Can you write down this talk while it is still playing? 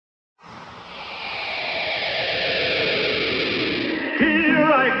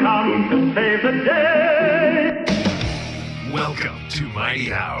today. Welcome to Mighty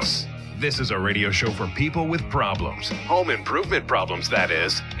House. This is a radio show for people with problems, home improvement problems, that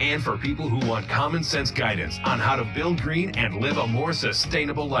is, and for people who want common sense guidance on how to build green and live a more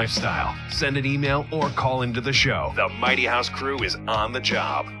sustainable lifestyle. Send an email or call into the show. The Mighty House crew is on the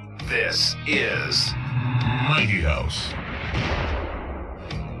job. This is Mighty House.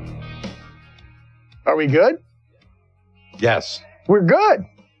 Are we good? Yes. We're good.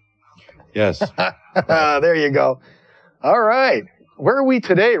 Yes. There you go. All right. Where are we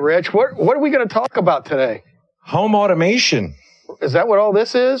today, Rich? What are we going to talk about today? Home automation. Is that what all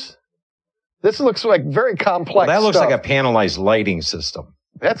this is? This looks like very complex Well, that looks stuff. like a panelized lighting system.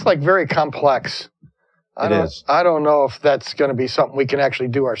 That's like very complex. It is. I don't know if that's going to be something we can actually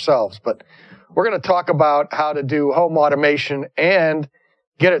do ourselves, but we're going to talk about how to do home automation and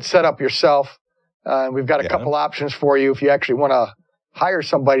get it set up yourself. We've got a couple options for you if you actually want to hire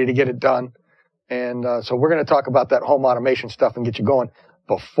somebody to get it done. And so we're going to talk about that home automation stuff and get you going.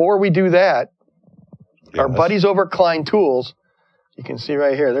 Before we do that, our buddies over at Klein Tools, you can see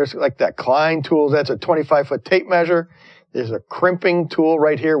right here, there's like that Klein Tools. That's a 25-foot tape measure. There's a crimping tool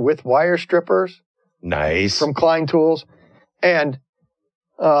right here with wire strippers. Nice. From Klein Tools. And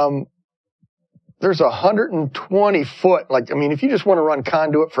there's 120 foot, if you just want to run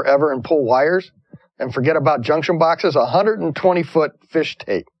conduit forever and pull wires and forget about junction boxes, 120 foot fish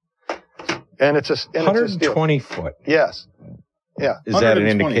tape. And it's a 120 foot. Yes. Yeah. Is that an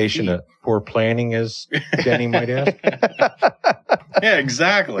indication of poor planning, as Denny might ask? Yeah,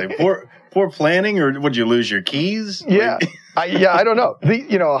 exactly. Poor planning, or would you lose your keys? Yeah. I don't know.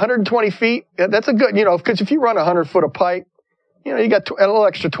 120 feet, that's a good, because if you run 100 foot of pipe, you got a little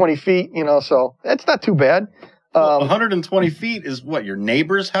extra 20 feet, so that's not too bad. 120 feet is what, your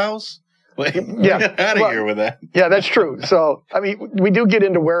neighbor's house? Get out of here with that. Yeah, that's true. So, we do get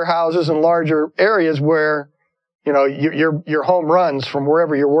into warehouses and larger areas where, your home runs from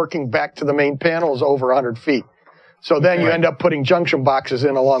wherever you're working back to the main panel is over 100 feet. So then you end up putting junction boxes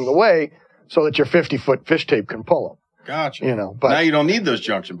in along the way so that your 50-foot fish tape can pull them. Gotcha. But now you don't need those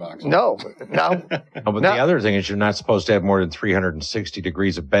junction boxes. No. But the other thing is you're not supposed to have more than 360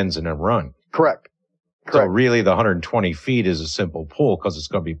 degrees of bends in a run. Correct. So really the 120 feet is a simple pull because it's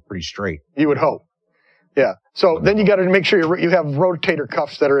going to be pretty straight. You would hope. Yeah. So then you got to make sure you have rotator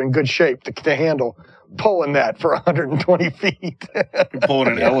cuffs that are in good shape to handle pulling that for 120 feet. You're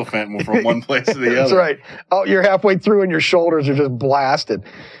pulling an elephant from one place to the other. That's right. Oh, you're halfway through and your shoulders are just blasted.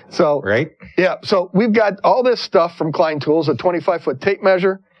 So, right? Yeah. So we've got all this stuff from Klein Tools, a 25-foot tape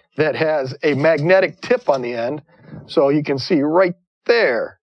measure that has a magnetic tip on the end. So you can see right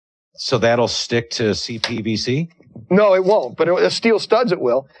there. So that'll stick to CPVC? No, it won't, but steel studs it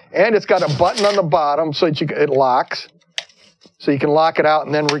will. And it's got a button on the bottom so that it locks. So you can lock it out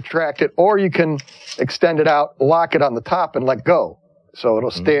and then retract it, or you can extend it out, lock it on the top, and let go. So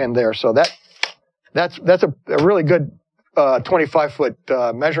it'll stay in there. So that's a really good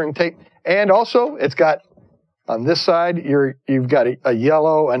 25-foot measuring tape. And also, it's got on this side you've got a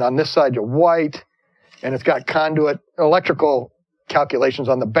yellow, and on this side you're white, and it's got conduit electrical calculations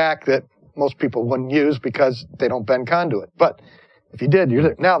on the back that most people wouldn't use because they don't bend conduit. But if you did, you're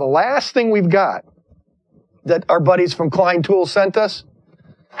there. Now, the last thing we've got that our buddies from Klein Tools sent us.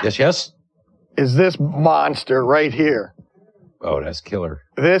 Yes. Is this monster right here. Oh, that's killer.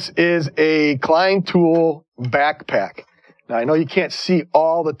 This is a Klein Tool backpack. Now, I know you can't see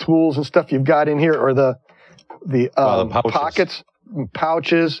all the tools and stuff you've got in here, or the pockets,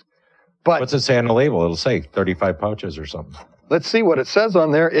 pouches. But what's it say on the label? It'll say 35 pouches or something. Let's see what it says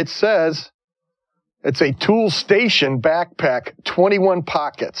on there. It says it's a tool station backpack, 21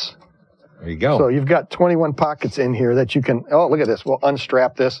 pockets. There you go. So you've got 21 pockets in here that you can, look at this. We'll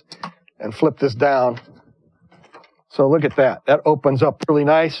unstrap this and flip this down. So look at that. That opens up really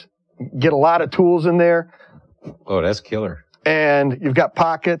nice. Get a lot of tools in there. Oh, that's killer. And you've got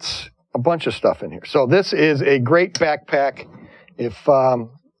pockets, a bunch of stuff in here. So this is a great backpack if you're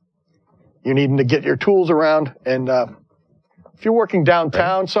needing to get your tools around. And if you're working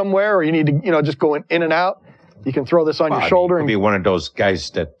downtown somewhere, or you need to, just going in and out, you can throw this on your shoulder. You could be one of those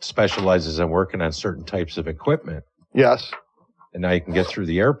guys that specializes in working on certain types of equipment. Yes. And now you can get through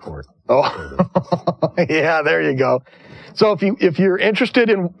the airport. Oh, yeah, there you go. So if you're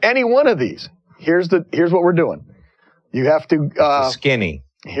interested in any one of these, here's what we're doing. You have to the skinny.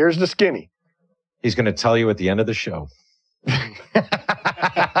 Here's the skinny. He's going to tell you at the end of the show.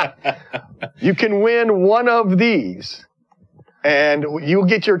 You can win one of these, and you'll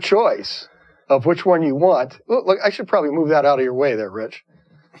get your choice of which one you want. Look, I should probably move that out of your way there, Rich.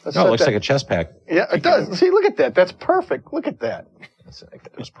 Let's No, set it looks that- like a chest pack. Yeah, it does. See, look at that. That's perfect. Look at that.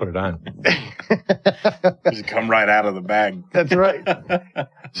 Just put it on. Just come right out of the bag. That's right.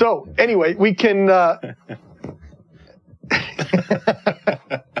 So anyway, we can.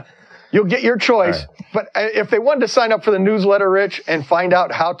 You'll get your choice. Right. But if they wanted to sign up for the newsletter, Rich, and find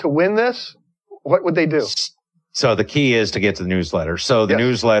out how to win this, what would they do? So the key is to get to the newsletter. So the Yes.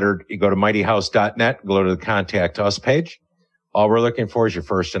 newsletter, you go to mightyhouse.net, go to the Contact Us page. All we're looking for is your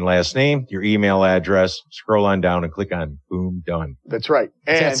first and last name, your email address. Scroll on down and click on boom, done. That's right.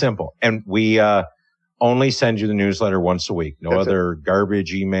 It's that And simple. And we only send you the newsletter once a week. No That's other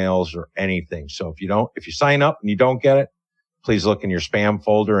garbage emails or anything. So if you sign up and you don't get it, please look in your spam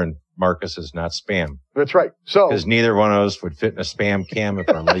folder and mark us as not spam. that's right. So Because neither one of us would fit in a spam cam if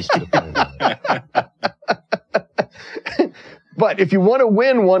our license but if you want to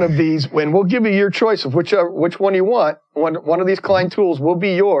win one of these, we'll give you your choice of which one you want. One of these Klein tools will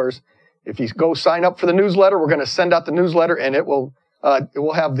be yours. If you go sign up for the newsletter, we're going to send out the newsletter, and it will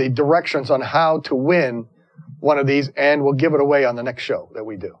have the directions on how to win one of these, and we'll give it away on the next show that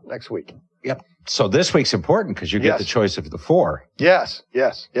we do next week. Yep. So this week's important because you get Yes. the choice of the 4. Yes,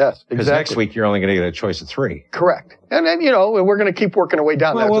 Because exactly. next week you're only going to get a choice of 3. Correct. And then, we're going to keep working our way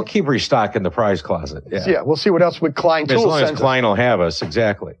down Well, that. we'll keep restocking the prize closet. Yeah. Yeah, we'll see what else with Klein As Tools long as sends us. Klein will have us.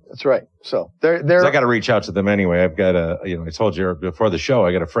 Exactly. That's right. So 'Cause they're I got to reach out to them anyway. I've got I told you before the show,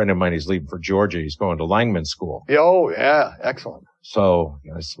 I got a friend of mine. He's leaving for Georgia. He's going to lineman school. oh yeah, excellent. So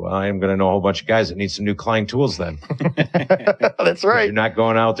I said, well, I am going to know a whole bunch of guys that need some new Klein tools then. That's right. You're not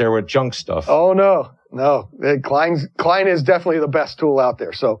going out there with junk stuff. Oh no. Klein is definitely the best tool out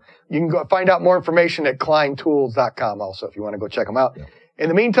there. So you can go find out more information at kleintools.com also if you want to go check them out. Yeah. In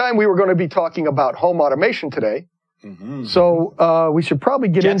the meantime, we were going to be talking about home automation today. Mm-hmm. So we should probably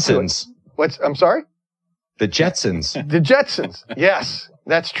get into it. Jetsons. I'm sorry? The Jetsons. The Jetsons. Yes,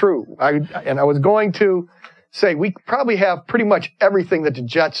 that's true. I was going to say we probably have pretty much everything that the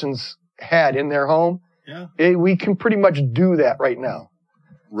Jetsons had in their home. Yeah. We can pretty much do that right now.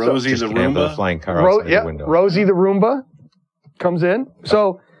 Rosie Just the can't have the Roomba. flying car outside the window. Rosie the Roomba comes in.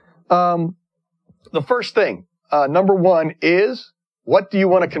 So the first thing, number one is, what do you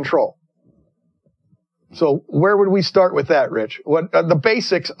want to control? So where would we start with that, Rich? What the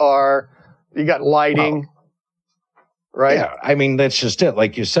basics are, you got lighting, right? Yeah, I mean, that's just it.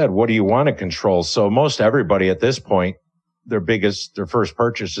 Like you said, what do you want to control? So most everybody at this point, their first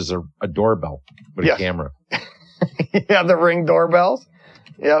purchase is a doorbell with Yes. a camera. Yeah, the Ring doorbells.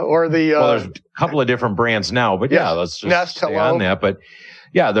 Yeah, or the Well, there's a couple of different brands now, but yeah, Yes. let's just Nest, stay hello. on that. But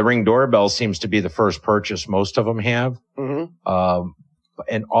yeah, the Ring doorbell seems to be the first purchase most of them have. Mhm.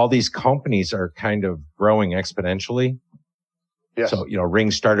 And all these companies are kind of growing exponentially. Yes. So,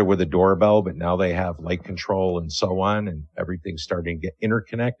 Ring started with a doorbell, but now they have light control and so on, and everything's starting to get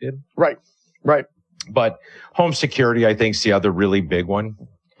interconnected. Right. But home security, I think, is the other really big one.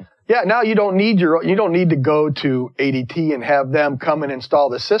 Yeah, now you don't need to go to ADT and have them come and install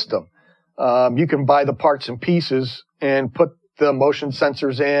the system. You can buy the parts and pieces and put the motion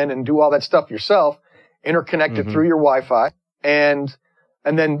sensors in and do all that stuff yourself, interconnect it through your Wi-Fi, and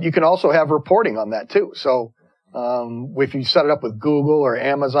then you can also have reporting on that too. So if you set it up with Google or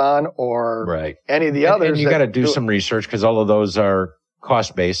Amazon or Right. any of the others, And you got to do some research because all of those are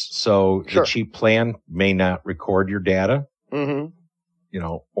cost-based. So Sure. the cheap plan may not record your data, Mm-hmm.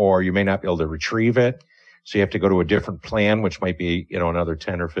 Or you may not be able to retrieve it. So you have to go to a different plan, which might be, another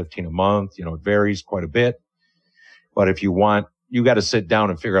 10 or 15 a month. It varies quite a bit. But if you want, you got to sit down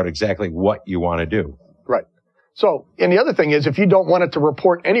and figure out exactly what you want to do. Right. So, and the other thing is, if you don't want it to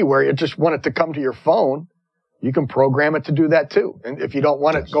report anywhere, you just want it to come to your phone, you can program it to do that too. And if you don't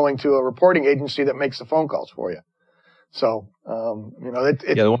want it going to a reporting agency that makes the phone calls for you. So,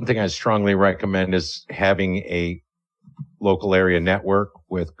 The one thing I strongly recommend is having a local area network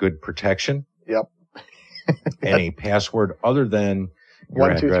with good protection. Yep. And a password other than your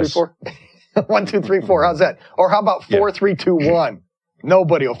 1, 2, 3, address. 4. 1, 2, 3, 4. How's that? Or how about 4, 3, 2, 1?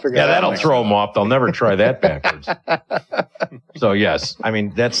 Nobody will figure Yeah, that out. that'll throw them off. They'll never try that backwards. So yes, I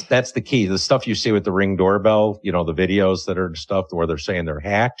mean, that's the key. The stuff you see with the Ring doorbell, the videos that are stuff where they're saying they're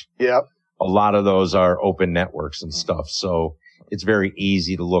hacked. Yep. A lot of those are open networks and stuff. So it's very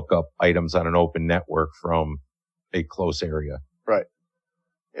easy to look up items on an open network from a close area. Right.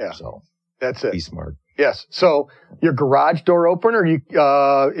 Yeah. So That's it. be smart. Yes. So your garage door opener,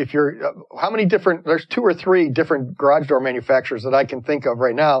 there's 2 or 3 different garage door manufacturers that I can think of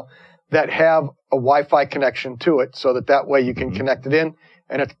right now that have a Wi-Fi connection to it so that way you can connect it in,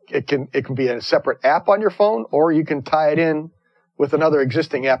 and it can be a separate app on your phone, or you can tie it in with another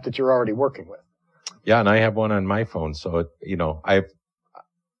existing app that you're already working with. Yeah. And I have one on my phone. So,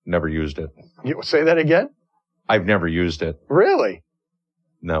 Never used it. You say that again? I've never used it. Really?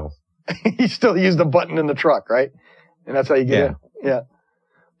 No. You still use the button in the truck, right? And that's how you get in. Yeah.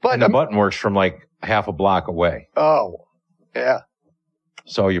 But And the button works from like half a block away. Oh, yeah.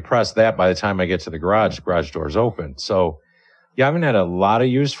 So you press that. By the time I get to the garage door's open. So yeah, I haven't had a lot of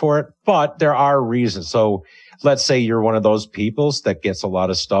use for it, but there are reasons. So let's say you're one of those people that gets a lot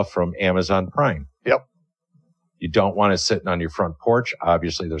of stuff from Amazon Prime. Yep. You don't want it sitting on your front porch.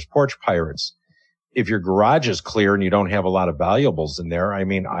 Obviously, there's porch pirates. If your garage is clear and you don't have a lot of valuables in there, I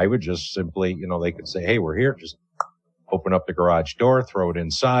mean, I would just simply, they could say, hey, we're here. Just open up the garage door, throw it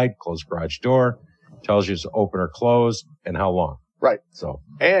inside, close garage door, tells you to open or close and how long. Right. So,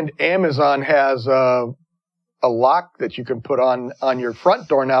 and Amazon has a lock that you can put on your front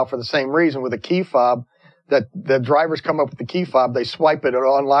door now for the same reason with a key fob. That the drivers come up with the key fob, they swipe it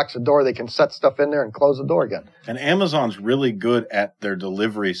unlocks the door, they can set stuff in there and close the door again. And Amazon's really good at their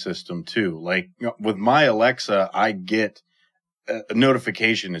delivery system too. Like with my Alexa, I get a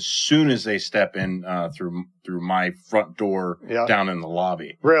notification as soon as they step in through my front door down in the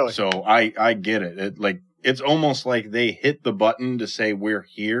lobby. Really? So I get it. It's almost like they hit the button to say we're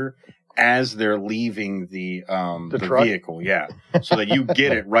here as they're leaving the vehicle, so that you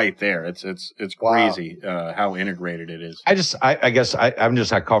get it right there. It's crazy how integrated it is. I guess I'm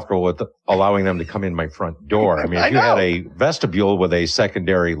just not comfortable with allowing them to come in my front door. I mean, if you had a vestibule with a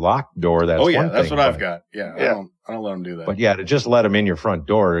secondary lock door, that's one thing. That's what I've got. Yeah. I don't let them do that. But yeah, to just let them in your front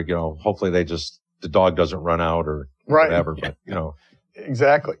door, hopefully the dog doesn't run out or whatever. But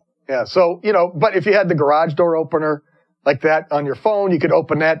exactly. Yeah. So but if you had the garage door opener like that on your phone, you could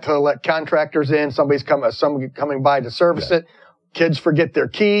open that to let contractors in. Somebody coming by to service it. Kids forget their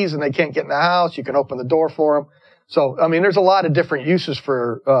keys and they can't get in the house. You can open the door for them. So, I mean, there's a lot of different uses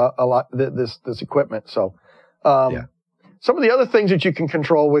for this equipment. So, some of the other things that you can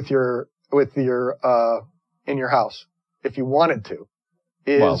control with your in your house, if you wanted to,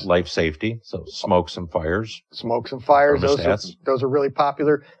 is life safety. So smokes and fires. Those are really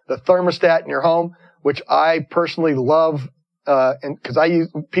popular. The thermostat in your home, which I personally love, and because I use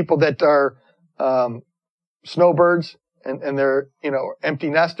people that are snowbirds and they're empty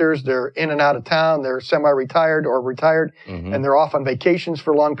nesters. They're in and out of town. They're semi-retired or retired, and they're off on vacations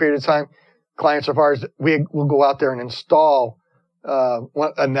for a long period of time. Clients of ours, we will go out there and install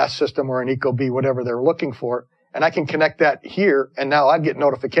a Nest system or an Ecobee, whatever they're looking for, and I can connect that here. And now I get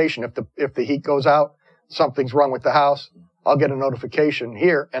notification if the heat goes out, something's wrong with the house. I'll get a notification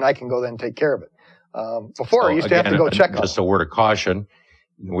here, and I can go then and take care of it. Before I used to have to go check on. Just a word of caution.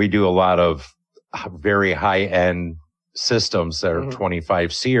 We do a lot of very high-end systems that are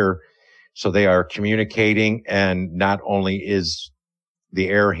 25 SEER. So they are communicating, and not only is the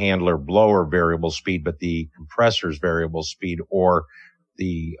air handler blower variable speed, but the compressor's variable speed or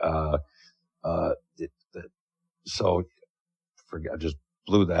I just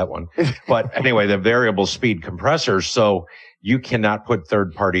blew that one. But anyway, the variable speed compressors. So you cannot put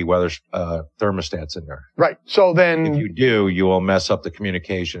third-party weather thermostats in there. Right. So then, if you do, you will mess up the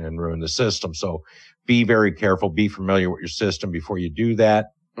communication and ruin the system. So be very careful. Be familiar with your system before you do that.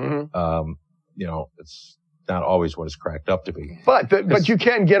 It's not always what it's cracked up to be. But you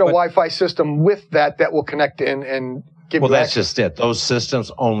can get a Wi-Fi system with that will connect in and give you that's just it. Those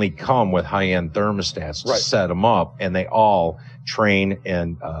systems only come with high-end thermostats to set them up, and they all train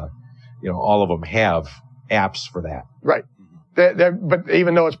and all of them have apps for that. Right. But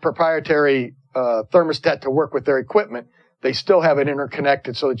even though it's proprietary thermostat to work with their equipment, they still have it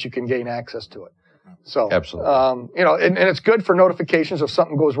interconnected so that you can gain access to it. So, absolutely. And it's good for notifications if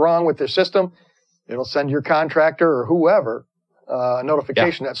something goes wrong with their system. It'll send your contractor or whoever a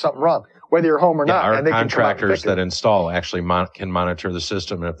notification that something wrong, whether you're home or not. Our and they contractors that install actually can monitor the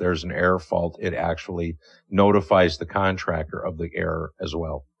system, and if there's an error fault, it actually notifies the contractor of the error as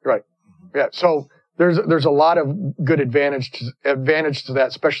well. Right. Yeah. So there's a lot of good advantage to that,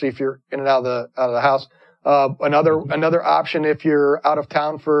 especially if you're in and out of the house. Another option if you're out of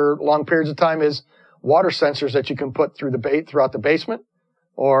town for long periods of time is water sensors that you can put throughout the basement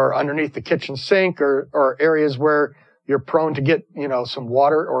or underneath the kitchen sink or areas where you're prone to get some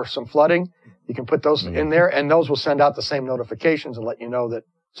water or some flooding. You can put those in there, and those will send out the same notifications and let you know that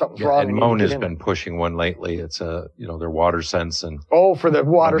something's wrong. And Moan has been pushing one lately. It's their water sense and for the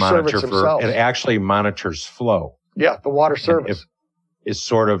water service themselves. It actually monitors flow. Yeah, the water service. It's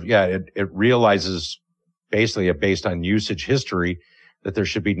sort of it realizes basically based on usage history that there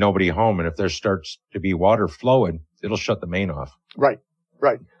should be nobody home, and if there starts to be water flowing, it'll shut the main off. Right.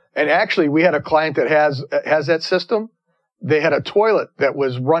 And actually, we had a client that has that system. They had a toilet that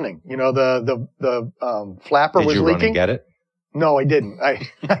was running. The flapper was leaking. Did you run and get it? No, I didn't. I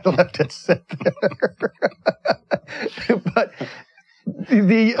left it sit there. But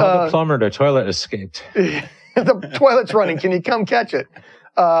the plumber, the toilet escaped. The toilet's running. Can you come catch it?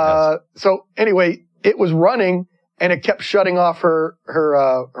 Yes. So anyway, it was running and it kept shutting off her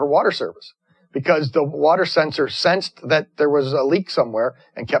water service because the water sensor sensed that there was a leak somewhere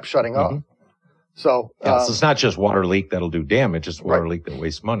and kept shutting off. So, so it's not just water leak that'll do damage. It's water leak that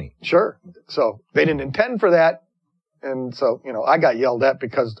wastes money. Sure. So they didn't intend for that. And so, I got yelled at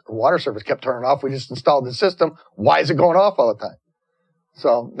because the water service kept turning off. We just installed the system. Why is it going off all the time?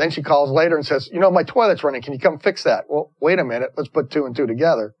 So then she calls later and says, my toilet's running. Can you come fix that? Well, wait a minute. Let's put 2 and 2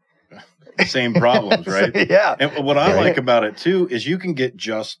 together. Same problems, right? Yeah. And what I like about it too is you can get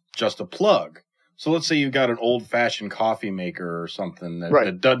just a plug. So let's say you've got an old-fashioned coffee maker or something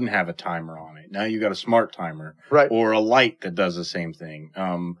that doesn't have a timer on it. Now you got a smart timer, or a light that does the same thing.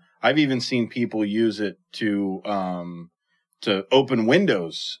 I've even seen people use it to open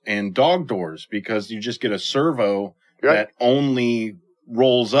windows and dog doors because you just get a servo that only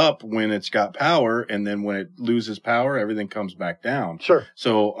rolls up when it's got power, and then when it loses power, everything comes back down. Sure.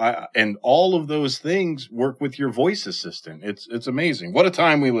 So and all of those things work with your voice assistant. It's amazing. What a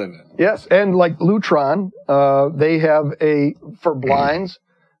time we live in. Yes, and like Lutron, they have for blinds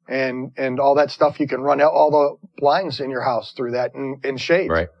and all that stuff. You can run out all the blinds in your house through that and shades.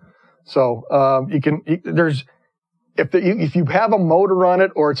 Right. So if you have a motor on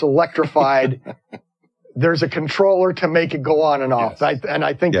it or it's electrified. There's a controller to make it go on and off. Yes.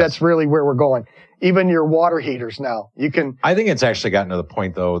 I think that's really where we're going. Even your water heaters now, you can. I think it's actually gotten to the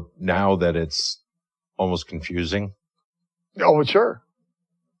point, though, now that it's almost confusing. Oh, sure.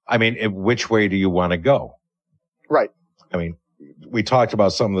 I mean, which way do you want to go? Right. I mean, we talked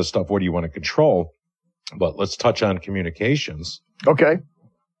about some of the stuff. What do you want to control? But let's touch on communications. Okay.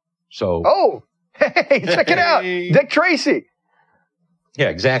 So. Oh, hey, check it out. Dick Tracy. Yeah,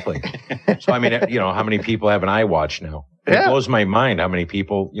 exactly. So, I mean, how many people have an iWatch now? It blows my mind how many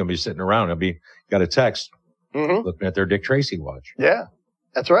people, be sitting around and got a text looking at their Dick Tracy watch. Yeah,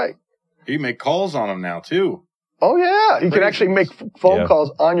 that's right. You make calls on them now, too. Oh, yeah. You can actually make phone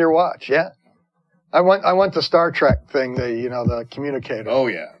calls on your watch. Yeah. I went to Star Trek thing, the communicator. Oh,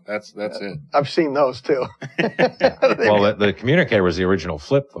 yeah. That's it. I've seen those, too. Well, the communicator was the original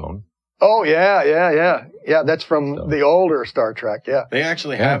flip phone. Oh, yeah. Yeah, that's from the older Star Trek, yeah. They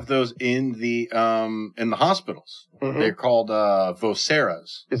actually have those in the hospitals. They're called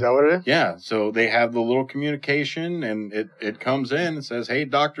Voceras. Is that what it is? Yeah, so they have the little communication, and it comes in and says, "Hey,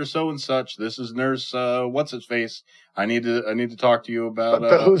 Dr. So-and-such, this is Nurse What's-Its-Face. I need to talk to you about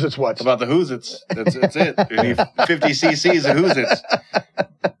the Who's-Its What's. About the Who's-Its. That's it. You need 50 cc's of Who's-Its."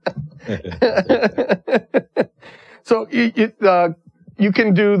 So you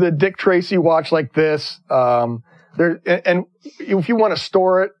can do the Dick Tracy watch like this. And if you want to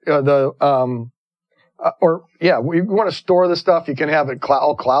store it, we want to store the stuff. You can have it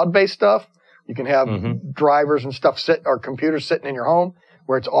all cloud-based stuff. You can have drivers and stuff or computers sitting in your home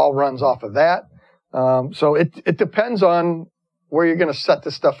where it's all runs off of that. So it depends on where you're going to set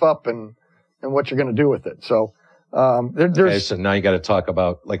this stuff up and what you're going to do with it. So there's. So now you got to talk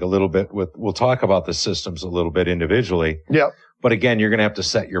about a little bit we'll talk about the systems a little bit individually. Yeah. But again, you're going to have to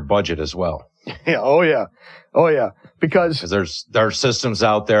set your budget as well. Yeah. Oh yeah. Because there are systems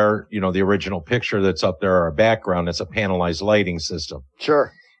out there, the original picture that's up there, our background, it's a panelized lighting system.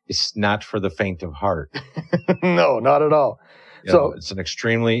 Sure. It's not for the faint of heart. No, not at all. It's an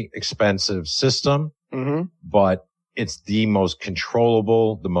extremely expensive system, but it's the most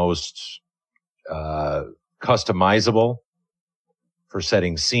controllable, the most customizable for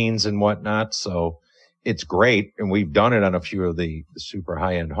setting scenes and whatnot. So it's great. And we've done it on a few of the super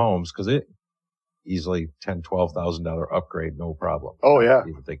high-end homes because it easily $10,000, $12,000 upgrade, no problem. Oh, yeah.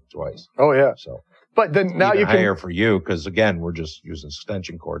 Even think twice. Oh, yeah. So, but then now you can higher for you because, again, we're just using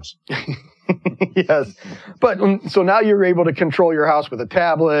extension cords. Yes. But so now you're able to control your house with a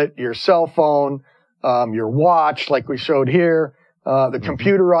tablet, your cell phone, your watch, like we showed here, the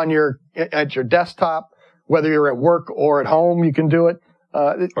computer at your desktop, whether you're at work or at home, you can do it.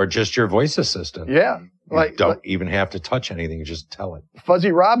 Or just your voice assistant. Yeah. You don't even have to touch anything. You just tell it.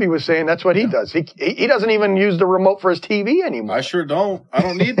 Fuzzy Robbie was saying that's what he does. He doesn't even use the remote for his TV anymore. I sure don't. I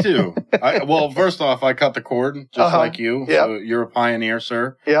don't need to. Well, first off, I cut the cord just like you. Yep. So you're a pioneer,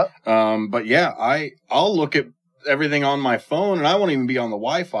 sir. Yeah. But yeah, I'll look at everything on my phone, and I won't even be on the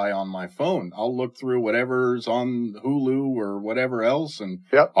Wi-Fi on my phone. I'll look through whatever's on Hulu or whatever else, and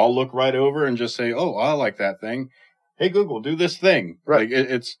I'll look right over and just say, "Oh, I like that thing. Hey, Google, do this thing." Right.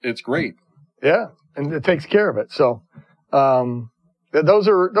 It's great. Yeah, and it takes care of it. So, those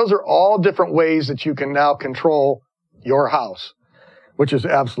are all different ways that you can now control your house, which is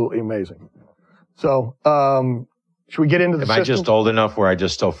absolutely amazing. So, should we get into the system? Am I just old enough where I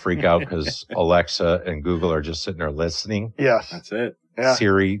just still freak out because Alexa and Google are just sitting there listening? Yes. That's it. Yeah.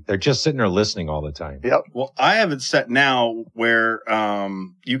 Siri, they're just sitting there listening all the time. Yep. Well, I have it set now where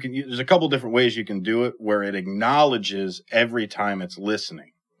you can. There's a couple different ways you can do it where it acknowledges every time it's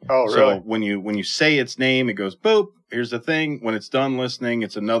listening. Oh, really? So when you say its name, it goes boop. Here's the thing. When it's done listening,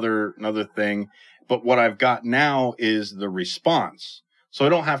 it's another thing. But what I've got now is the response. So I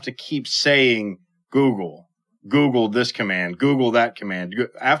don't have to keep saying Google this command, Google that command.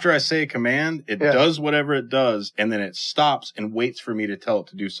 After I say a command, it does whatever it does, and then it stops and waits for me to tell it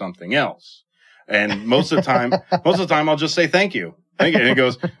to do something else. And most of the time, I'll just say thank you. And it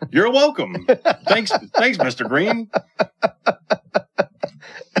goes, you're welcome. Thanks, Mr. Green.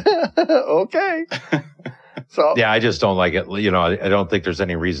 Okay. So yeah, I just don't like it. You know, I don't think there's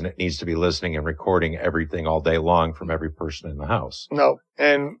any reason it needs to be listening and recording everything all day long from every person in the house. No.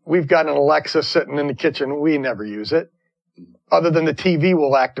 And we've got an Alexa sitting in the kitchen. We never use it. Other than the TV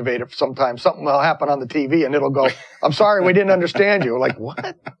will activate it sometimes. Something will happen on the TV and it'll go, I'm sorry, we didn't understand you. Like,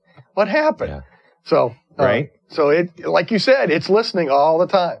 what? What happened? Yeah. So, right. So it, like you said, it's listening all the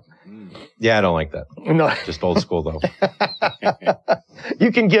time. Yeah, I don't like that. No. Just old school though.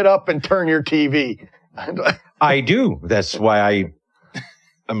 You can get up and turn your TV. I do. That's why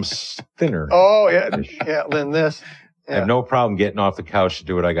I'm thinner. Oh, yeah. Yeah, then this. Yeah. I have no problem getting off the couch to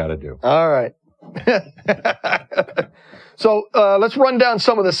do what I got to do. All right. So let's run down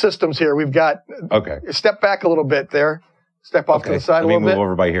some of the systems here. We've got. Okay. Step back a little bit there. Step off to the side a little bit. Let me move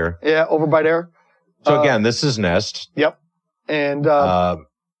over by here. Yeah, over by there. So again, this is Nest. Yep. And go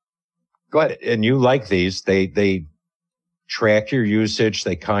ahead. And you like these. They track your usage.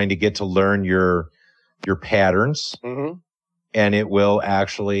 They kind of get to learn your patterns. Mm-hmm. And it will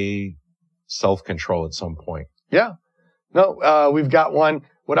actually self-control at some point. Yeah. No, we've got one.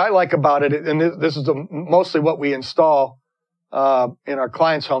 What I like about it, and this is mostly what we install in our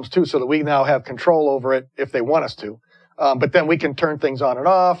clients' homes too, so that we now have control over it if they want us to. But then we can turn things on and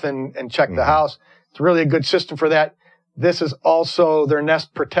off and check the house. It's really a good system for that. This is also their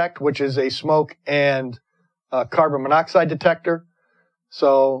Nest Protect, which is a smoke and carbon monoxide detector.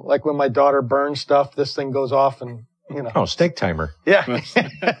 So like when my daughter burns stuff, this thing goes off and, you know. Oh, steak timer. Yeah.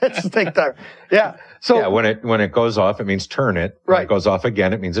 It's a steak timer. Yeah. So yeah, when it goes off, it means turn it. When right. it goes off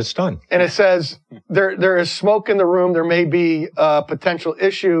again, it means it's done. And it says there is smoke in the room. There may be a potential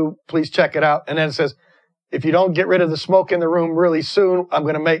issue. Please check it out. And then it says, if you don't get rid of the smoke in the room really soon, I'm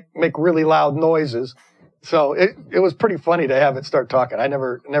going to make really loud noises. So it was pretty funny to have it start talking. I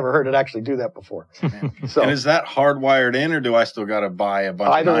never heard it actually do that before. So, and is that hardwired in, or do I still got to buy a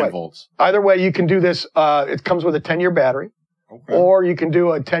bunch of 9 volts? Either way, you can do this. It comes with a 10-year battery, or you can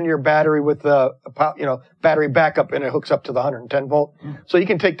do a 10-year battery with battery backup, and it hooks up to the 110 volt. So you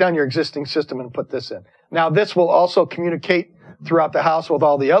can take down your existing system and put this in. Now, this will also communicate throughout the house with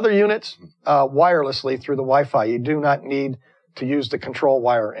all the other units wirelessly through the Wi-Fi. You do not need to use the control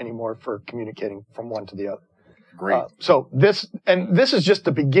wire anymore for communicating from one to the other. Great. So this is just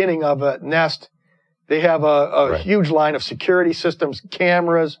the beginning of a Nest. They have a huge line of security systems,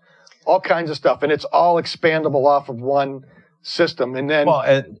 cameras, all kinds of stuff, and it's all expandable off of one system. And then,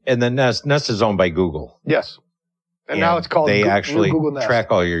 and the Nest is owned by Google. Yes, and now it's called they actually Google Nest. Track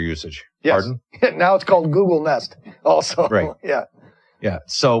all your usage. Yes. Pardon? Now it's called Google Nest. Also, right? Yeah. Yeah.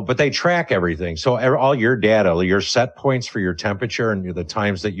 So, but they track everything. So all your data, your set points for your temperature and the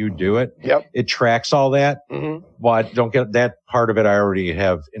times that you do it. Yep. It tracks all that. Mm-hmm. But don't get that part of it. I already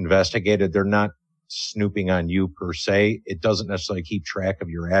have investigated. They're not snooping on you per se. It doesn't necessarily keep track of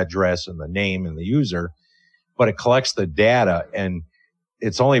your address and the name and the user, but it collects the data. And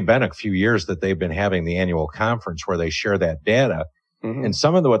it's only been a few years that they've been having the annual conference where they share that data. Mm-hmm. And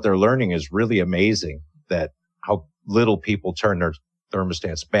some of what they're learning is really amazing, that how little people turn their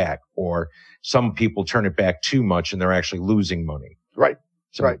thermostats back, or some people turn it back too much and they're actually losing money. Right.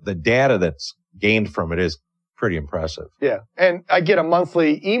 So the data that's gained from it is pretty impressive. Yeah. And I get a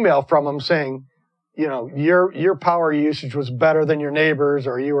monthly email from them saying, you know, your power usage was better than your neighbors,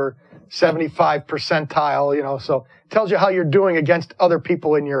 or you were 75 percentile, you know, so it tells you how you're doing against other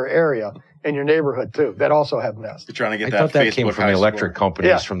people in your area, in your neighborhood too, that also have Nest. You're trying to get I thought that Facebook came from the electric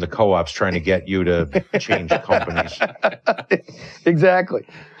companies, from the co-ops trying to get you to change companies. Exactly.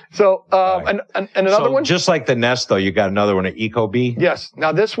 So, and another one. Just like the Nest, though, you got another one at Ecobee. Yes.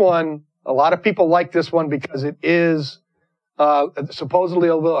 Now this one, a lot of people like this one because it is supposedly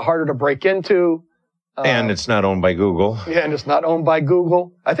a little harder to break into. And it's not owned by Google. Yeah, and it's not owned by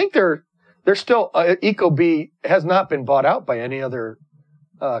Google. I think they're still, Ecobee has not been bought out by any other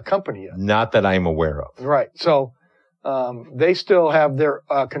company yet. Not that I'm aware of. Right. So, they still have their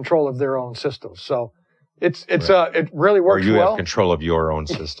control of their own systems. So it really works well. Or you have control of your own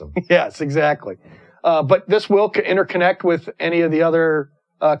system. Yes, exactly. But this will interconnect with any of the other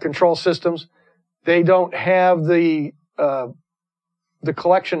control systems. They don't have the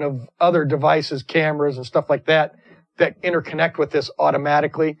collection of other devices, cameras and stuff like that interconnect with this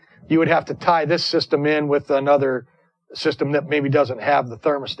automatically. You would have to tie this system in with another system that maybe doesn't have the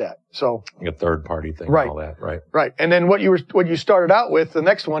thermostat. So a third party thing, right, all that, right? Right. And then what you started out with, the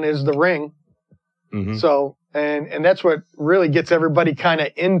next one is the Ring. Mm-hmm. So and that's what really gets everybody kind of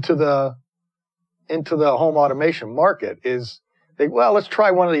into the home automation market is let's try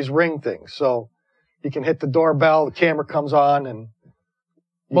one of these Ring things. So you can hit the doorbell, the camera comes on, and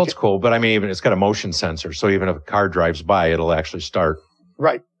it's cool. But I mean, even it's got a motion sensor, so even if a car drives by, it'll actually start.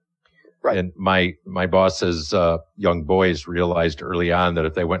 Right. Right. And my boss's young boys realized early on that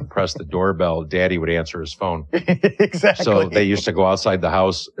if they went and pressed the doorbell, Daddy would answer his phone. Exactly. So they used to go outside the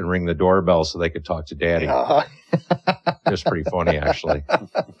house and ring the doorbell so they could talk to Daddy. It was pretty funny, actually.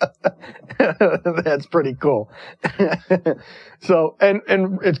 That's pretty cool. So and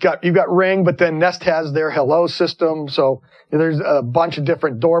you've got Ring, but then Nest has their Hello system. So there's a bunch of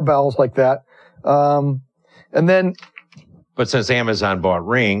different doorbells like that. And then, but since Amazon bought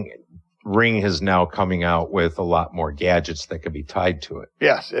Ring is now coming out with a lot more gadgets that can be tied to it.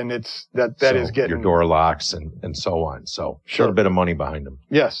 Yes, and it's that is getting your door locks and so on. So sure. A little bit of money behind them.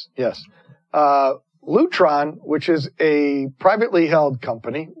 Yes. Lutron, which is a privately held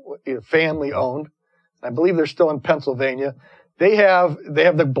company, family owned. I believe they're still in Pennsylvania. They have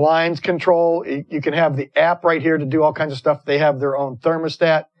the blinds control. You can have the app right here to do all kinds of stuff. They have their own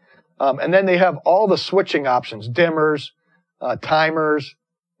thermostat. And then they have all the switching options, dimmers, timers.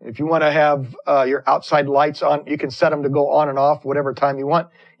 If you want to have your outside lights on, you can set them to go on and off whatever time you want.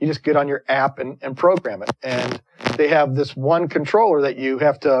 You just get on your app and program it. And they have this one controller that you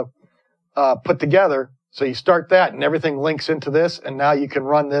have to put together. So you start that and everything links into this. And now you can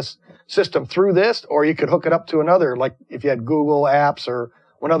run this system through this, or you could hook it up to another, like if you had Google apps or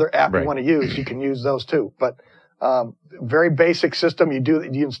one other app you want to use, you can use those too. But very basic system. You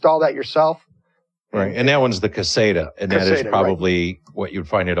install that yourself. Right, and that one's the Caseta, and that is probably what you'd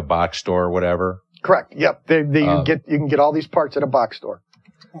find at a box store or whatever. Correct. Yep. You can get all these parts at a box store.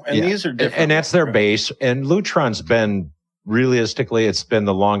 And these are different. And that's their base. And Lutron's been, realistically, it's been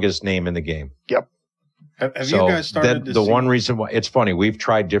the longest name in the game. Yep. Have you guys started to see? One reason why, it's funny, we've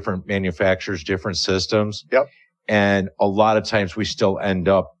tried different manufacturers, different systems. Yep. And a lot of times we still end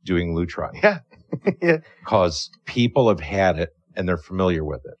up doing Lutron. Yeah. Because people have had it and they're familiar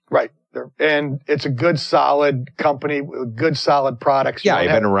with it. Right. And it's a good, solid company with good, solid products. Yeah, they've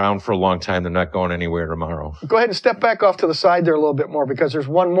been around for a long time. They're not going anywhere tomorrow. Go ahead and step back off to the side there a little bit more because there's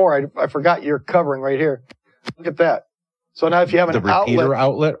one more I forgot you're covering right here. Look at that. So now if you have an outlet. The repeater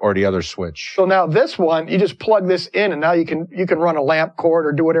outlet or the other switch? So now this one, you just plug this in and now you can run a lamp cord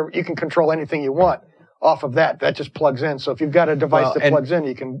or do whatever. You can control anything you want off of that. That just plugs in. So if you've got a device that plugs in,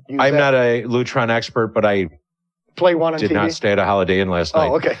 you can use I'm not a Lutron expert, but I play one on did TV? Not stay at a Holiday Inn last night.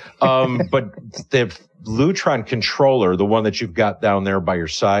 Oh, okay. But the Lutron controller, the one that you've got down there by your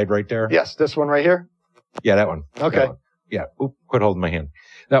side right there? Yes, this one right here? Yeah, that one. Okay. That one. Yeah. Oop, quit holding my hand.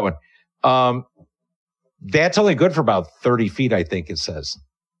 That one. That's only good for about 30 feet, I think it says.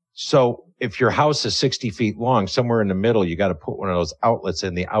 So if your house is 60 feet long, somewhere in the middle, you got to put one of those outlets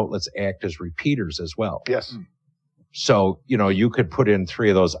in. The outlets act as repeaters as well. Yes. So, you could put in 3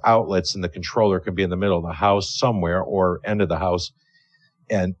 of those outlets and the controller can be in the middle of the house somewhere or end of the house.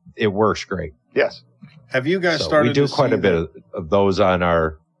 And it works great. Yes. Have you guys started we do quite a bit of those on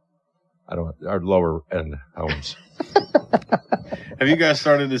our lower end homes. Have you guys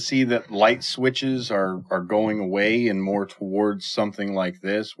started to see that light switches are going away and more towards something like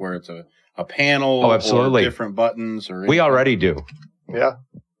this where it's a panel or different buttons? Or we already do. Yeah.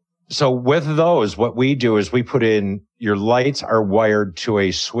 So with those, what we do is we put in your lights are wired to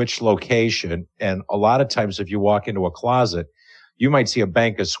a switch location. And a lot of times if you walk into a closet, you might see a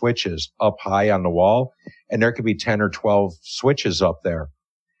bank of switches up high on the wall, and there could be 10 or 12 switches up there.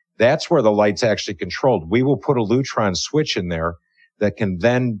 That's where the light's actually controlled. We will put a Lutron switch in there that can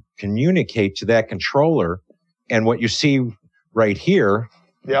then communicate to that controller. And what you see right here.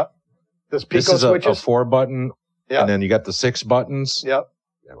 Yeah. This is a 4-button. Yeah. And then you got the 6 buttons. Yep.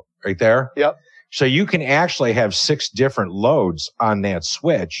 Right there. Yep. So you can actually have 6 different loads on that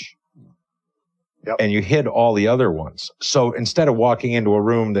switch. Yep. And you hid all the other ones. So instead of walking into a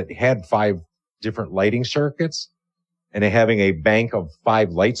room that had 5 different lighting circuits and having a bank of 5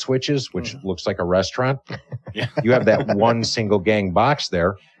 light switches, which looks like a restaurant, you have that one single gang box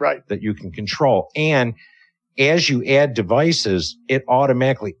there right. that you can control. And as you add devices, it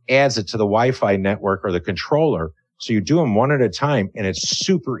automatically adds it to the Wi-Fi network or the controller. So you do them one at a time, and it's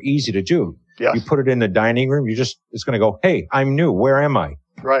super easy to do. Yes. You put it in the dining room. It's going to go, hey, I'm new. Where am I?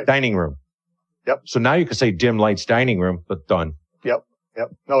 Right. Dining room. Yep. So now you can say dim lights dining room, but done. Yep.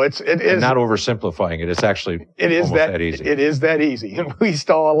 No, it is and not oversimplifying it. It's actually almost that easy. It is that easy. And we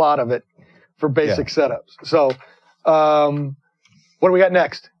install a lot of it for basic setups. So, what do we got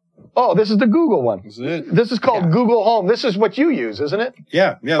next? Oh, this is the Google one. This is called Google Home. This is what you use, isn't it?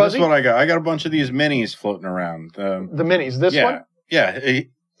 Yeah. Fuzzy? That's what I got. I got a bunch of these minis floating around. The minis. This one? Yeah.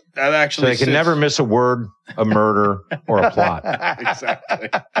 That actually. So they can never miss a word, a murder, or a plot. Exactly.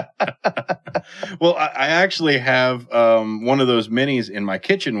 Well, I actually have one of those minis in my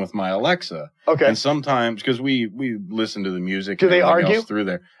kitchen with my Alexa. Okay. And sometimes, because we listen to the music. Do they argue through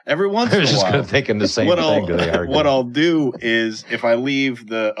there every once in a while? I was just thinking the same thing. Do they argue? What I'll do is, if I leave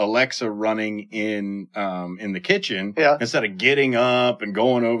the Alexa running in the kitchen, instead of getting up and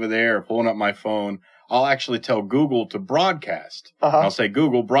going over there or pulling up my phone, I'll actually tell Google to broadcast. I'll say,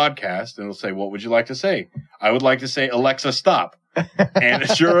 Google, broadcast, and it'll say, what would you like to say? I would like to say, Alexa, stop. And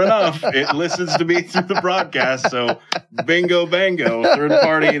sure enough, it listens to me through the broadcast. So bingo, bango, third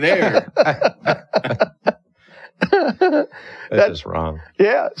party there. That's just wrong.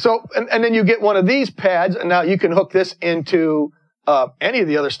 Yeah. So, and then you get one of these pads, and now you can hook this into any of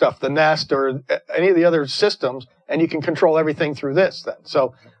the other stuff, the Nest or any of the other systems, and you can control everything through this then.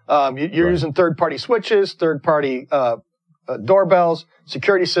 So you're using third-party switches, third-party doorbells,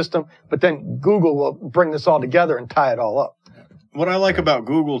 security system, but then Google will bring this all together and tie it all up. What I like about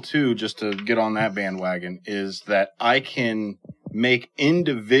Google, too, just to get on that bandwagon, is that I can make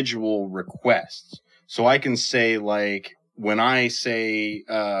individual requests. So I can say, like, when I say,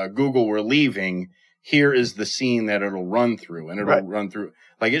 Google, we're leaving, here is the scene that it'll run through. And it'll run through.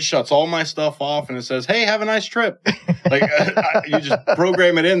 Like, it shuts all my stuff off and it says, hey, have a nice trip. Like, you just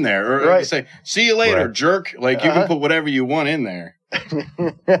program it in there. Or you say, see you later, jerk. Like, you can put whatever you want in there.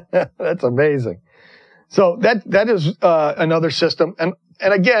 That's amazing. So that is another system. And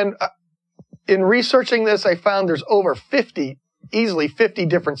again, in researching this, I found there's over easily 50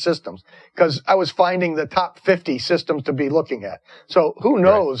 different systems, because I was finding the top 50 systems to be looking at. So who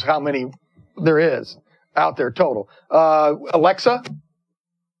knows how many there is out there total. Alexa,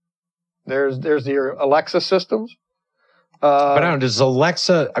 there's your Alexa systems. But I don't know, does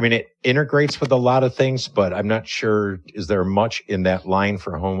Alexa, I mean, it integrates with a lot of things, but I'm not sure, is there much in that line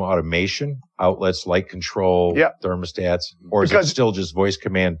for home automation, outlets, light control, thermostats, or is it still just voice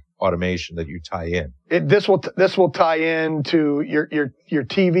command automation that you tie in? This will tie in to your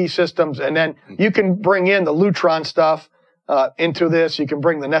TV systems, and then you can bring in the Lutron stuff into this. You can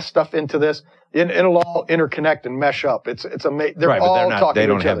bring the Nest stuff into this. It'll all interconnect and mesh up. It's amazing. They're all talking. They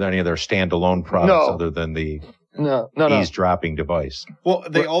don't have any of their standalone products other than the No. eavesdropping device. Well,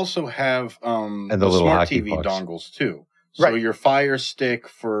 they also have and the little smart hockey TV pucks. Dongles too. So your Fire Stick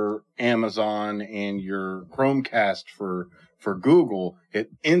for Amazon and your Chromecast for Google, it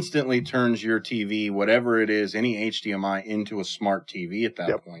instantly turns your TV, whatever it is, any HDMI, into a smart TV at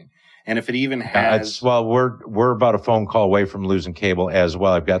that point. And if it even has, we're about a phone call away from losing cable as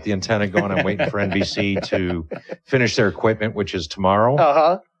well. I've got the antenna going. I'm waiting for NBC to finish their equipment, which is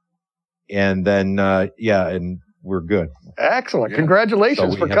tomorrow. And then, and we're good. Excellent.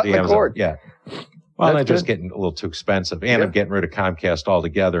 Congratulations for cutting the cord. Yeah. Well, that's just getting a little too expensive. And I'm getting rid of Comcast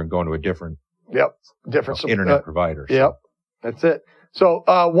altogether and going to a different internet provider. So. That's it. So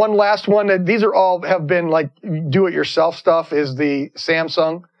one last one. These are all have been like do-it-yourself stuff, is the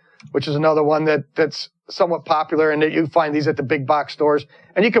Samsung, which is another one that's somewhat popular, and that you find these at the big box stores.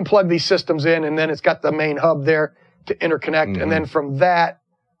 And you can plug these systems in, and then it's got the main hub there to interconnect. And then from that,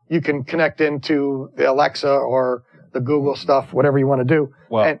 you can connect into the Alexa or the Google stuff, whatever you want to do.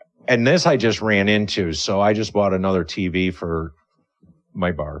 Well, and this I just ran into. So I just bought another TV for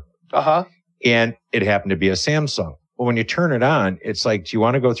my bar. And it happened to be a Samsung. Well, when you turn it on, it's like, do you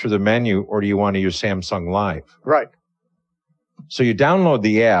want to go through the menu or do you want to use Samsung Live? Right. So you download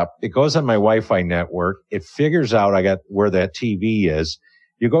the app. It goes on my Wi-Fi network. It figures out where that TV is.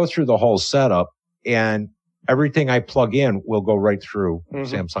 You go through the whole setup, and everything I plug in will go right through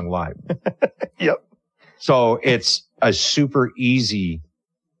Samsung Live. So it's a super easy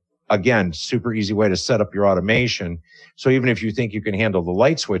way to set up your automation. So even if you think you can handle the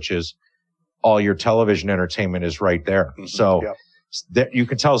light switches, all your television entertainment is right there. So that you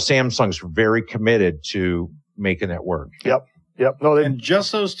can tell Samsung's very committed to making that work. Yep. No, and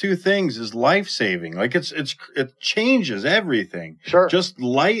just those two things is life-saving. Like it changes everything. Sure. Just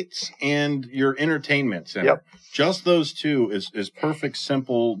lights and your entertainment center. Yep. Just those two is perfect,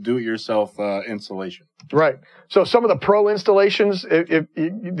 simple, do-it-yourself installation. Right. So some of the pro installations, if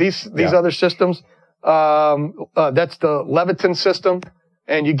these other systems, that's the Leviton system,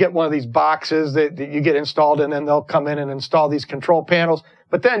 and you get one of these boxes that you get installed, and then they'll come in and install these control panels.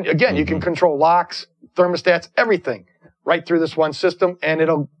 But then again, you can control locks, thermostats, everything right through this one system, and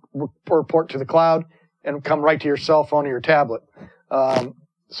it'll report to the cloud and come right to your cell phone or your tablet.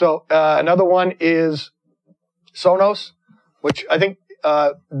 Another one is Sonos, which I think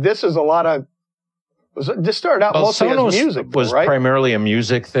this is a lot of. This started out mostly Sonos as music, was right? primarily a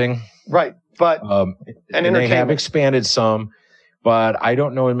music thing, right? But and they have expanded some, but I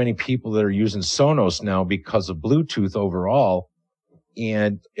don't know many people that are using Sonos now because of Bluetooth overall.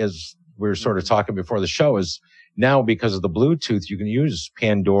 And as we were sort of talking before the show, is now because of the Bluetooth, you can use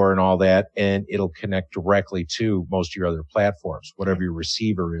Pandora and all that, and it'll connect directly to most of your other platforms, whatever your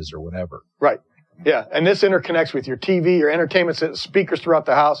receiver is or whatever. Right. Yeah, and this interconnects with your TV, your entertainment speakers throughout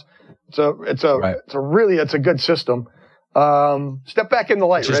the house. It's a good system. Step back in the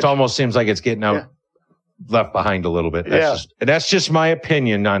light. It just almost seems like it's getting out left behind a little bit. That's just my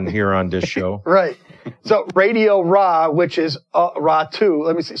opinion on this show. Right. So Radio Ra, which is Ra 2.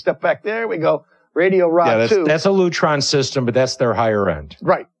 Let me see. Step back. There we go. Radio Ra 2. That's a Lutron system, but that's their higher end.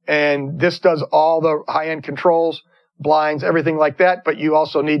 Right. And this does all the high-end controls, blinds, everything like that. But you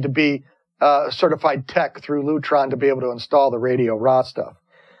also need to be certified tech through Lutron to be able to install the Radio Ra stuff.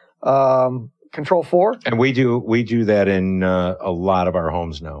 Control 4. And we do that in a lot of our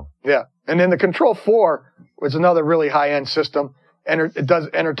homes now. Yeah. And then the Control 4 was another really high-end system. And it does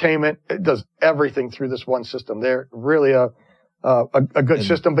entertainment. It does everything through this one system. They're really a good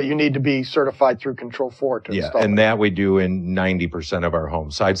system, but you need to be certified through Control 4 to install and it. that we do in 90% of our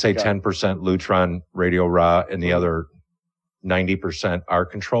homes. So I'd say 10% Lutron, Radio Ra, and the other 90% are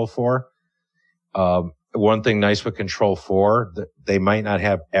Control 4. One thing nice with Control 4, that they might not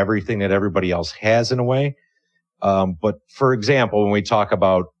have everything that everybody else has in a way. But for example, when we talk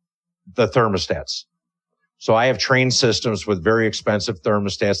about the thermostats. So I have Trane systems with very expensive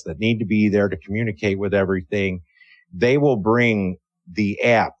thermostats that need to be there to communicate with everything. They will bring the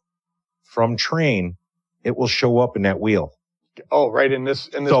app from Trane. It will show up in that wheel. Oh, right in this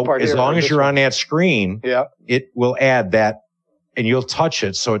so part. As long as you're on that screen, it will add that, and you'll touch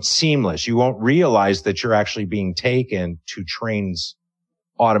it, so it's seamless. You won't realize that you're actually being taken to Trane's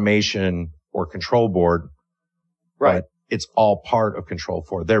automation or control board. Right. But it's all part of Control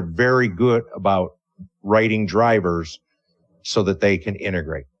 4. They're very good about writing drivers so that they can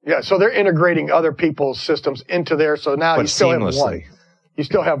integrate. Yeah, so they're integrating other people's systems into there. So now you still have one. You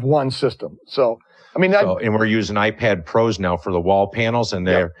still have one system. So, I mean, and we're using iPad Pros now for the wall panels, and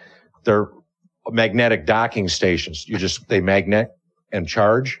they're magnetic docking stations. They magnet and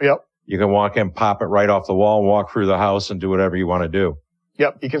charge. Yep. You can walk in, pop it right off the wall, and walk through the house and do whatever you want to do.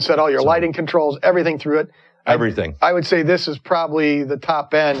 Yep. You can set all your lighting controls, everything through it. Everything. I would say this is probably the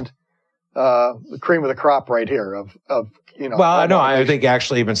top end, the cream of the crop right here of Well, no, I think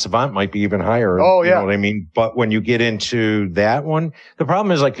actually even Savant might be even higher. Oh, yeah. You know what I mean? But when you get into that one, the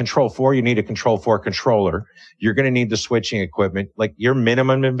problem is like Control 4, you need a Control 4 controller. You're going to need the switching equipment. Like your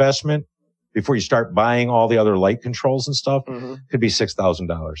minimum investment before you start buying all the other light controls and stuff could be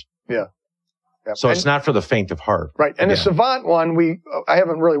 $6,000. Yeah. Yep. So it's not for the faint of heart. Right. And the Savant one, I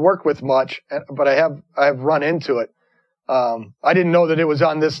haven't really worked with much, but I have run into it. I didn't know that it was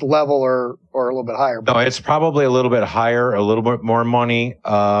on this level or a little bit higher. No, it's probably a little bit higher, a little bit more money.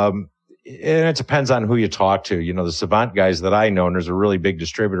 And it depends on who you talk to. You know, the Savant guys that I know, and there's a really big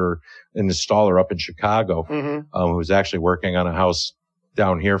distributor and installer up in Chicago, who's actually working on a house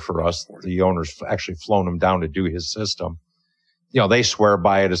down here for us. The owner's actually flown him down to do his system. You know, they swear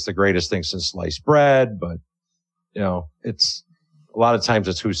by it. It's the greatest thing since sliced bread, but you know, it's a lot of times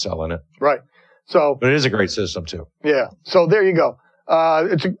it's who's selling it. Right. So, but it is a great system too. Yeah. So there you go.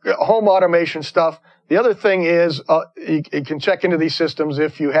 It's home automation stuff. The other thing is, you can check into these systems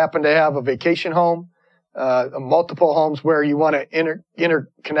if you happen to have a vacation home, multiple homes where you want to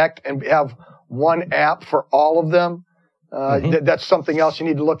interconnect and have one app for all of them. That's something else you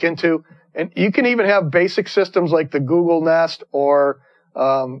need to look into. And you can even have basic systems like the Google Nest or,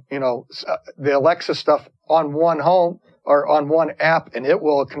 the Alexa stuff on one home or on one app, and it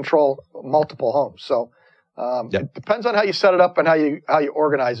will control multiple homes. So, it depends on how you set it up and how you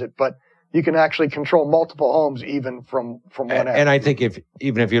organize it, but you can actually control multiple homes even from one app. And I think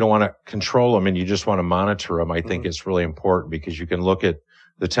even if you don't want to control them and you just want to monitor them, I think it's really important because you can look at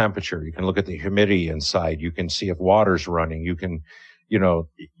the temperature. You can look at the humidity inside. You can see if water's running. You can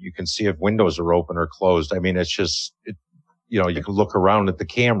see if windows are open or closed. I mean, it's just, you can look around at the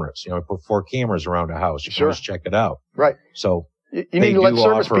cameras. I put 4 cameras around a house. You can just check it out. Right. So you need to let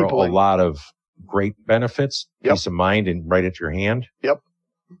service people a lot of great benefits, peace of mind, and right at your hand. Yep.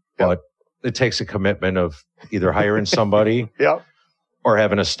 But it takes a commitment of either hiring somebody or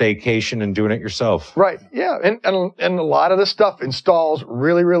having a staycation and doing it yourself. Right. Yeah. And a lot of this stuff installs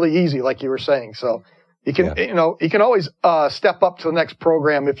really, really easy, like you were saying. So you can, you can always step up to the next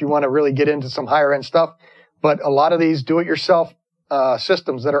program if you want to really get into some higher end stuff. But a lot of these do-it-yourself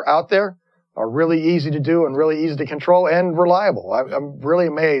systems that are out there are really easy to do and really easy to control and reliable. I'm really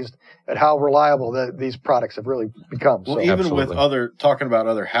amazed at how reliable these products have really become. Well, even with talking about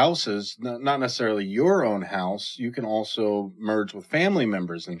other houses, not necessarily your own house, you can also merge with family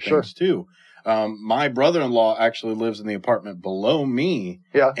members and things too. My brother-in-law actually lives in the apartment below me,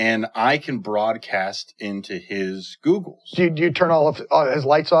 and I can broadcast into his Googles. Do you turn all of his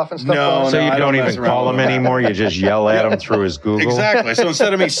lights off and stuff? No, so you don't even call him anymore. You just yell at him through his Google. Exactly. So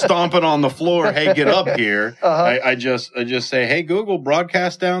instead of me stomping on the floor, hey, get up here, I just say, hey, Google,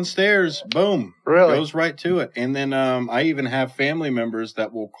 broadcast downstairs. Boom. Really? Goes right to it. And then I even have family members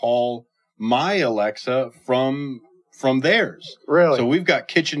that will call my Alexa from theirs. Really? So we've got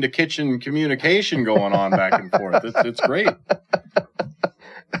kitchen to kitchen communication going on back and forth. It's great.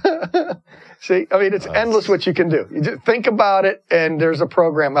 See, I mean, it's endless what you can do. You just think about it, and there's a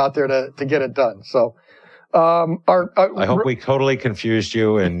program out there to get it done. So, I hope we totally confused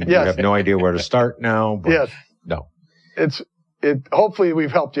you, and you have no idea where to start now. But no, hopefully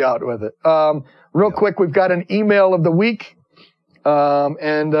we've helped you out with it. Real quick, we've got an email of the week,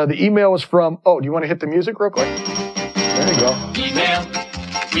 and the email is from. Oh, do you want to hit the music real quick? There you go. Email.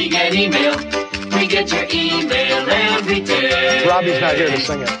 We get email. We get your email every day. Robbie's not here to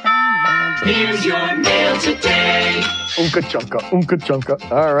sing it. Here's your mail today. Unka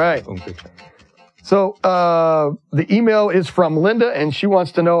chunka. All right. So the email is from Linda, and she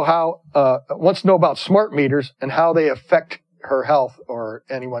wants to know wants to know about smart meters and how they affect her health or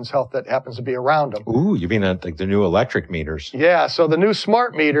anyone's health that happens to be around them. Ooh, you mean like the new electric meters? Yeah. So the new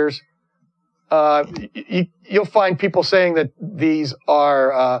smart meters. You'll find people saying that these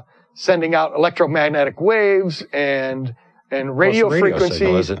are sending out electromagnetic waves and radio frequencies.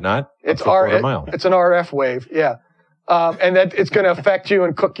 Signal, is it not? It's it's an RF wave, and that it's going to affect you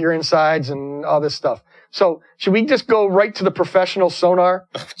and cook your insides and all this stuff. So should we just go right to the professional sonar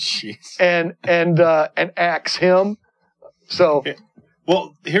and axe him? So.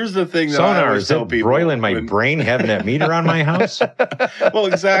 Well, here's the thing that sonar, I always tell people. Broiling my brain having that meter on my house? Well,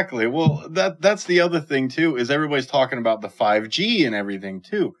 exactly. Well, that's the other thing, too, is everybody's talking about the 5G and everything,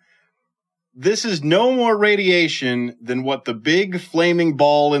 too. This is no more radiation than what the big flaming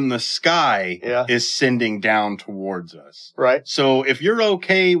ball in the sky is sending down towards us. Right. So if you're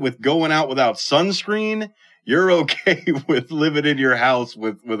okay with going out without sunscreen, you're okay with living in your house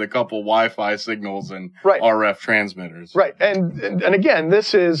with a couple Wi-Fi signals and RF transmitters. Right. And again,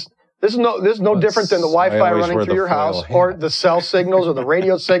 this is no different than the Wi-Fi running through your house or the cell signals or the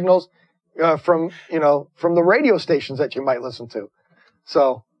radio signals from the radio stations that you might listen to.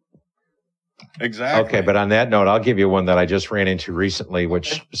 So. Exactly. Okay, but on that note, I'll give you one that I just ran into recently,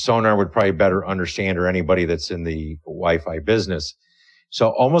 which Sonar would probably better understand, or anybody that's in the Wi-Fi business.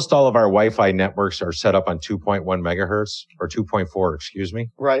 So almost all of our Wi-Fi networks are set up on 2.1 megahertz or 2.4, excuse me.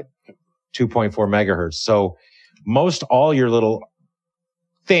 Right. 2.4 megahertz. So most all your little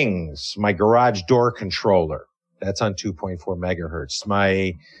things, my garage door controller, that's on 2.4 megahertz.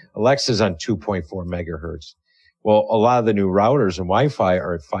 My Alexa's on 2.4 megahertz. Well, a lot of the new routers and Wi-Fi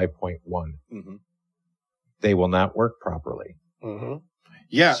are at 5.1. Mm-hmm. They will not work properly. Mm-hmm.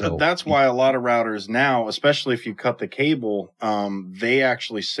 Yeah, so that's why a lot of routers now, especially if you cut the cable, they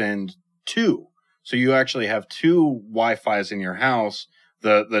actually send 2. So you actually have 2 Wi-Fis in your house,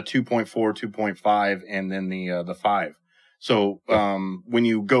 the 2.4, 2.5, and then the 5. So when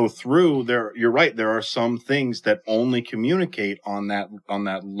you go through there, you're right. There are some things that only communicate on that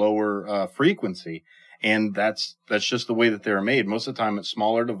lower frequency, and that's just the way that they're made. Most of the time, it's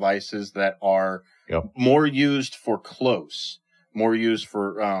smaller devices that are more used for close. More used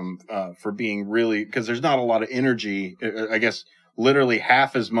for being really, because there's not a lot of energy. I guess literally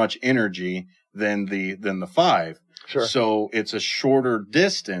half as much energy than the 5. Sure. So it's a shorter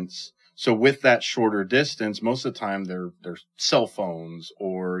distance. So with that shorter distance, most of the time they're cell phones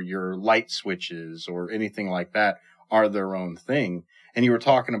or your light switches or anything like that are their own thing. And you were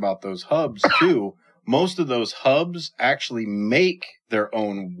talking about those hubs too. most of those hubs actually make their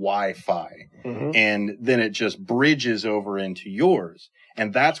own Wi-Fi, and then it just bridges over into yours.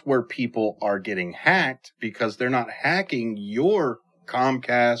 And that's where people are getting hacked, because they're not hacking your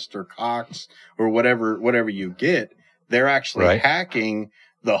Comcast or Cox or whatever you get. They're actually hacking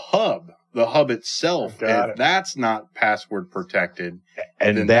the hub itself. If that's not password protected.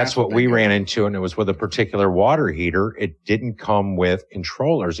 And that's what we ran into. And it was with a particular water heater. It didn't come with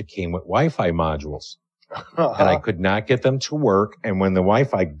controllers. It came with Wi-Fi modules. And I could not get them to work. And when the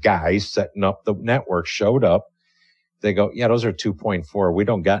Wi-Fi guys setting up the network showed up, they go, yeah, those are 2.4. We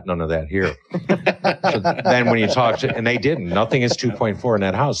don't got none of that here. So then when you talk to, and they didn't, nothing is 2.4 in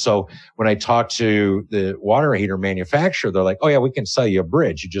that house. So when I talked to the water heater manufacturer, they're like, oh yeah, we can sell you a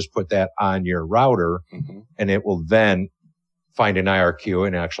bridge. You just put that on your router and it will then find an IRQ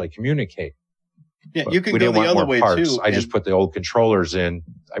and actually communicate. Yeah, you can go the other way too. I just put the old controllers in.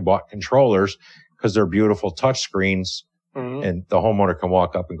 I bought controllers because they're beautiful touch screens and the homeowner can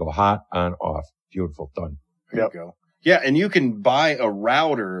walk up and go hot, on, off. Beautiful, done. There you go. Yeah, and you can buy a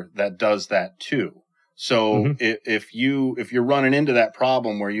router that does that too. So if you're running into that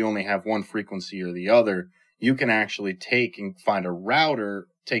problem where you only have one frequency or the other, you can actually take and find a router,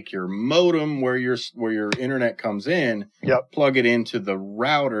 take your modem where your internet comes in, plug it into the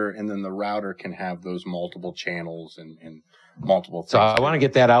router, and then the router can have those multiple channels and multiple things. So I want to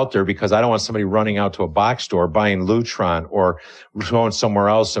get that out there because I don't want somebody running out to a box store buying Lutron or going somewhere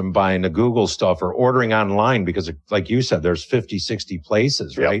else and buying the Google stuff or ordering online because, like you said, there's 50, 60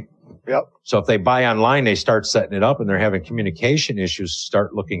 places, right? Yep. So if they buy online, they start setting it up and they're having communication issues,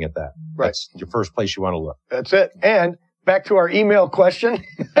 start looking at that. Right. That's your first place you want to look. That's it. And back to our email question.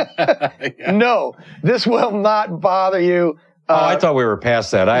 No, this will not bother you. I thought we were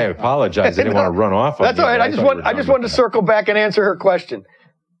past that. I apologize. I didn't want to run off on That's all right. I just wanted to circle back and answer her question.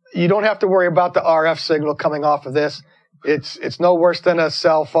 You don't have to worry about the RF signal coming off of this. It's no worse than a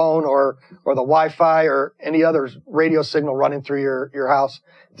cell phone or the Wi-Fi or any other radio signal running through your house.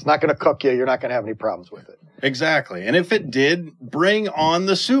 It's not going to cook you. You're not going to have any problems with it. Exactly. And if it did, bring on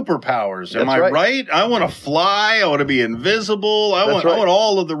the superpowers. Am I right? I want to fly. I want to be invisible. I want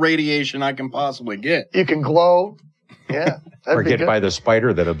all of the radiation I can possibly get. You can glow. Yeah. Or get by the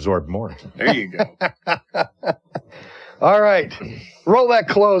spider that absorbed more. There you go. All right. Roll that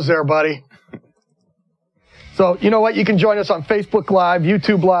close there, buddy. So, you know what? You can join us on Facebook Live,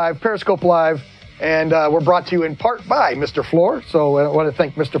 YouTube Live, Periscope Live, and we're brought to you in part by Mr. Floor. So I want to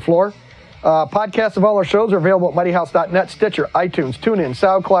thank Mr. Floor. Podcasts of all our shows are available at mightyhouse.net, Stitcher, iTunes, TuneIn,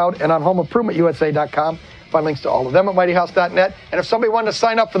 SoundCloud, and on HomeImprovementUSA.com. Find links to all of them at mightyhouse.net. And if somebody wanted to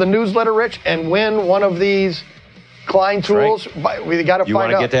sign up for the newsletter, Rich, and win one of these Klein tools, we got to find out. You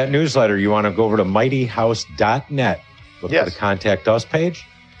want to get that newsletter, you want to go over to mightyhouse.net. Look for the Contact Us page.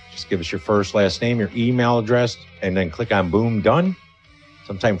 Just give us your first, last name, your email address, and then click on Boom, Done.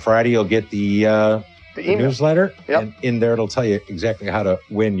 Sometime Friday, you'll get the newsletter. And in there, it'll tell you exactly how to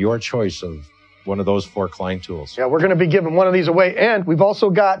win your choice of one of those 4 Klein tools. Yeah, we're going to be giving one of these away. And we've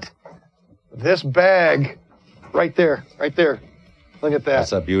also got this bag right there. Look at that.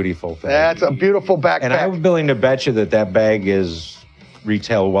 That's a beautiful thing. That's a beautiful backpack. And I'm willing to bet you that bag is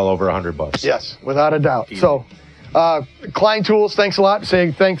retail well over $100. Yes, without a doubt. So, Klein Tools, thanks a lot.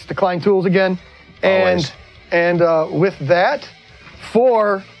 Saying thanks to Klein Tools again. And with that,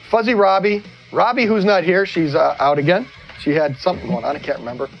 for Fuzzy Robbie, who's not here, she's out again. She had something going on, I can't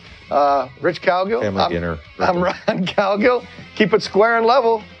remember. Rich Calgill. Family dinner. I'm Ron Calgill. Keep it square and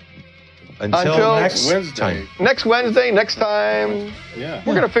level. Until next Wednesday. Next Wednesday, next time. Yeah.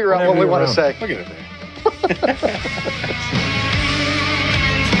 We're going to figure out what we want to say. Look at it there.